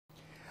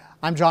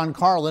I'm John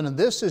Carlin, and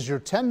this is your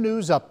 10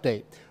 News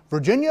Update.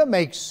 Virginia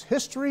makes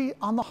history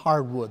on the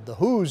hardwood. The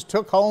Hoos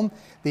took home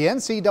the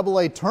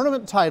NCAA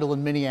tournament title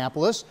in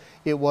Minneapolis.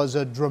 It was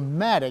a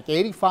dramatic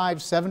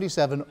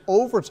 85-77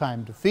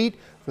 overtime defeat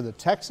for the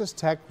Texas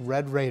Tech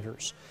Red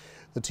Raiders.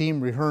 The team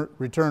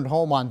returned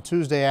home on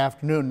Tuesday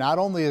afternoon, not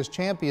only as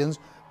champions,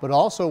 but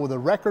also with a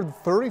record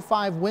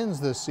 35 wins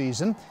this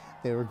season.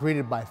 They were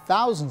greeted by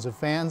thousands of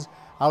fans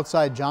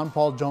outside John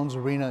Paul Jones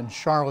Arena in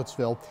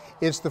Charlottesville.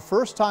 It's the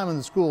first time in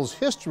the school's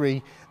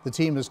history the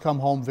team has come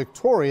home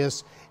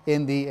victorious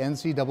in the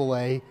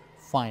NCAA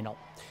final.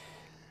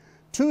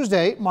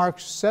 Tuesday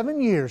marks 7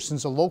 years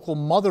since a local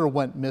mother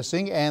went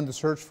missing, and the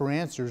search for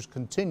answers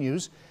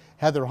continues.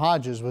 Heather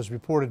Hodges was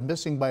reported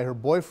missing by her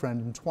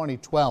boyfriend in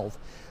 2012.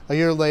 A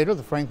year later,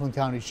 the Franklin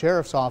County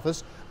Sheriff's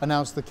Office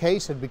announced the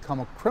case had become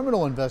a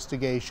criminal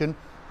investigation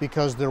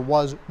because there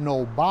was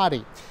no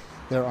body.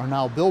 There are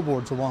now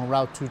billboards along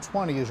Route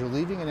 220 as you're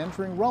leaving and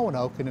entering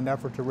Roanoke in an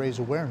effort to raise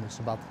awareness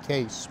about the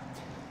case.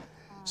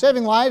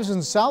 Saving Lives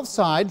in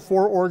Southside,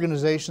 4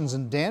 organizations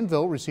in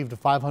Danville received a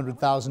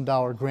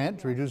 $500,000 grant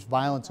to reduce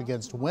violence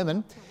against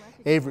women.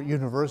 Averett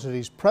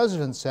University's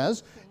president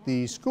says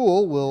the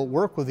school will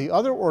work with the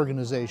other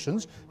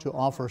organizations to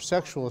offer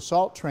sexual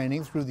assault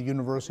training through the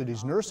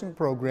university's nursing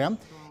program,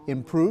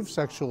 improve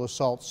sexual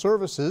assault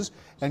services,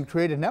 and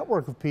create a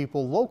network of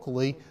people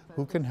locally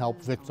who can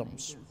help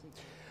victims.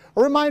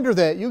 A reminder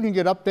that you can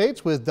get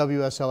updates with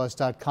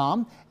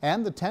WSLS.com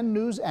and the 10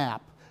 News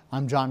app.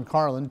 I'm John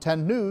Carlin,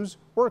 10 News,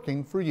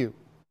 working for you.